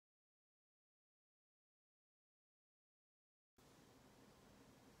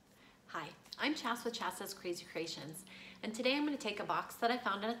I'm Chas with Chas's Crazy Creations, and today I'm going to take a box that I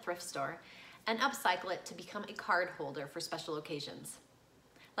found in a thrift store and upcycle it to become a card holder for special occasions.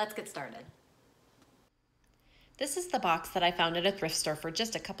 Let's get started. This is the box that I found at a thrift store for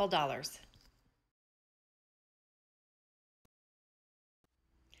just a couple dollars.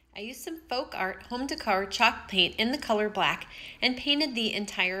 I used some folk art home decor chalk paint in the color black and painted the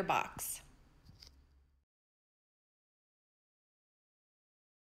entire box.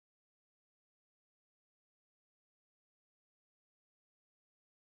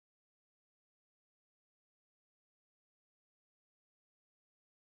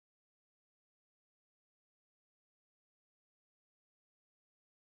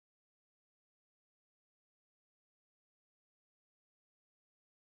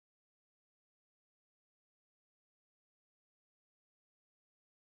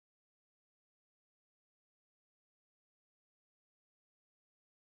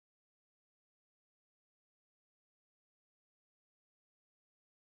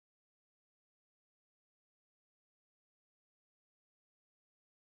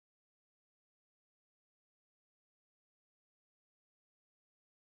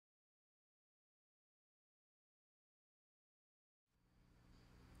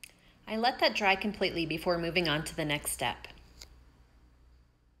 I let that dry completely before moving on to the next step.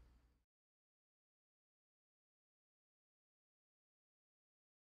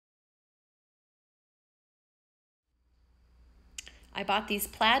 I bought these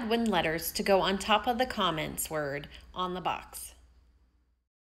plaid wooden letters to go on top of the comments word on the box.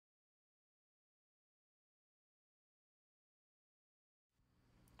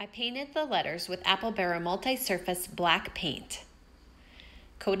 I painted the letters with Apple Barrel multi-surface black paint.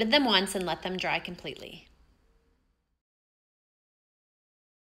 Coated them once and let them dry completely.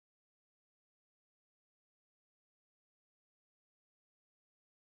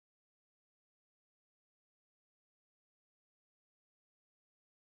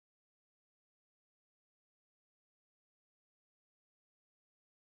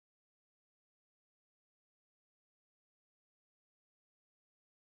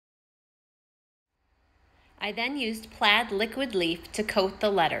 I then used plaid liquid leaf to coat the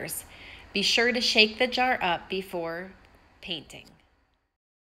letters. Be sure to shake the jar up before painting.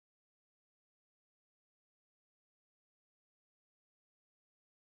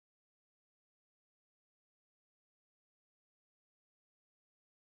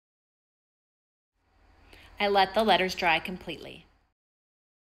 I let the letters dry completely.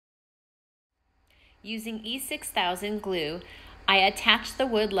 Using E6000 glue, I attached the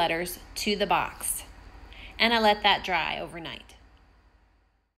wood letters to the box, and I let that dry overnight.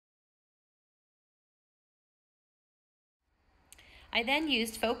 I then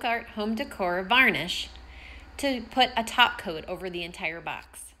used folk art home decor varnish to put a top coat over the entire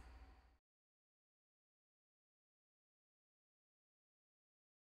box.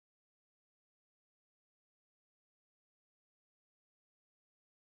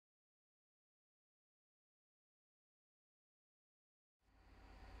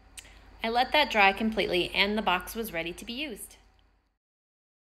 I let that dry completely and the box was ready to be used.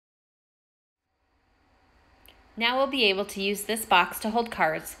 Now we'll be able to use this box to hold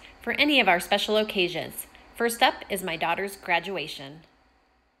cards for any of our special occasions. First up is my daughter's graduation.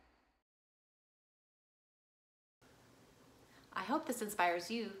 I hope this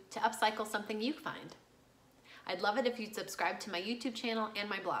inspires you to upcycle something you find. I'd love it if you'd subscribe to my YouTube channel and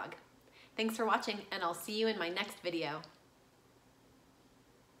my blog. Thanks for watching, and I'll see you in my next video.